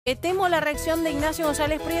Temo la reacción de Ignacio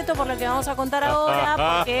González Prieto por lo que vamos a contar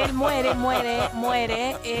ahora, porque él muere.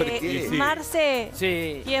 Marce,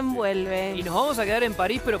 Sí. ¿quién vuelve? Y nos vamos a quedar en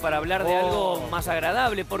París, pero para hablar de algo más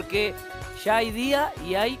agradable, porque ya hay día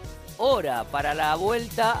y hay hora para la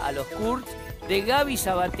vuelta a los courts de Gaby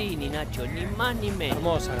Sabatini, Nacho, ni más ni menos.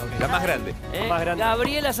 Hermosa, Gabriela. La más grande. La más grande.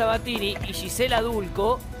 Gabriela Sabatini y Gisela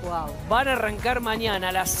Dulko van a arrancar mañana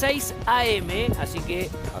a las 6 a.m., así que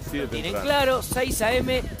tienen claro, 6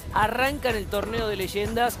 a.m. arrancan el torneo de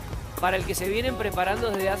leyendas para el que se vienen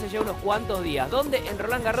preparando desde hace ya unos cuantos días. ¿Dónde? En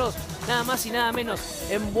Roland Garrós, nada más y nada menos,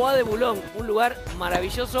 en Bois de Boulogne, un lugar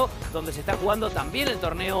maravilloso donde se está jugando también el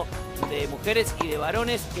torneo de mujeres y de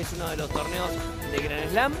varones, que es uno de los torneos de Grand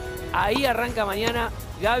Slam. Ahí arranca mañana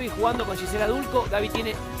Gaby jugando con Gisela Dulko. Gaby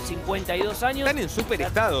tiene 52 años. Están en súper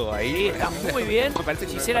estado ahí. Sí, está muy bien. Me parece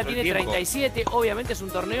que Gisela no tiene tiempo. 37. Obviamente es un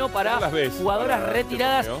torneo para ¿Cómo las ves jugadoras para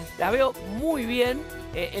retiradas. este torneo? Las veo muy bien.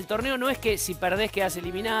 El torneo no es que si perdés quedás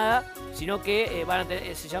eliminada, sino que van a tener,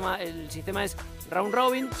 el sistema es round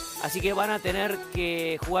robin, así que van a tener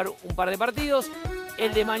que jugar un par de partidos.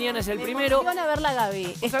 El de mañana es el primero. Van a ver la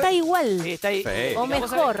Gaby. Está sabés? igual. Está ahí. Sí. O Vos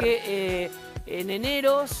sabés mejor. que, en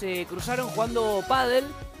enero se cruzaron jugando pádel,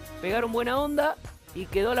 pegaron buena onda y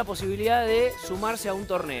quedó la posibilidad de sumarse a un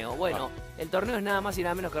torneo. Bueno, el torneo es nada más y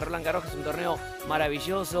nada menos que Roland Garrós, que es un torneo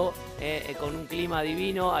maravilloso, con un clima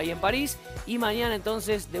divino ahí en París. Y mañana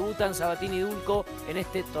entonces debutan Sabatini y Dulko en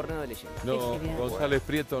este torneo de leyendas. No, genial. González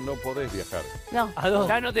Prieto, no podés viajar. No. ¿A dónde?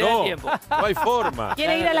 Ya no te da No, tiempo. no hay forma.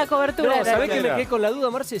 Quiere ir a la cobertura. No, ¿sabés que me Claro. quedé con la duda,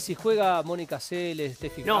 Marce, si juega Mónica Seles,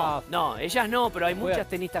 Steffi No, Graf? no, ellas no, pero hay Juega. muchas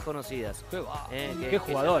tenistas conocidas. Qué va. Que Qué se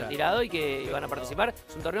jugadora. han tirado y que van a participar.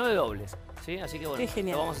 Es un torneo de dobles, ¿sí? Así que bueno, Qué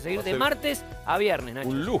genial. lo vamos a seguir Va a de ser martes a viernes, Nacho.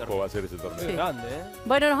 Un lujo va a ser ese torneo. Qué grande, ¿eh?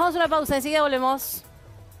 Bueno, nos vamos a una pausa. Enseguida volvemos.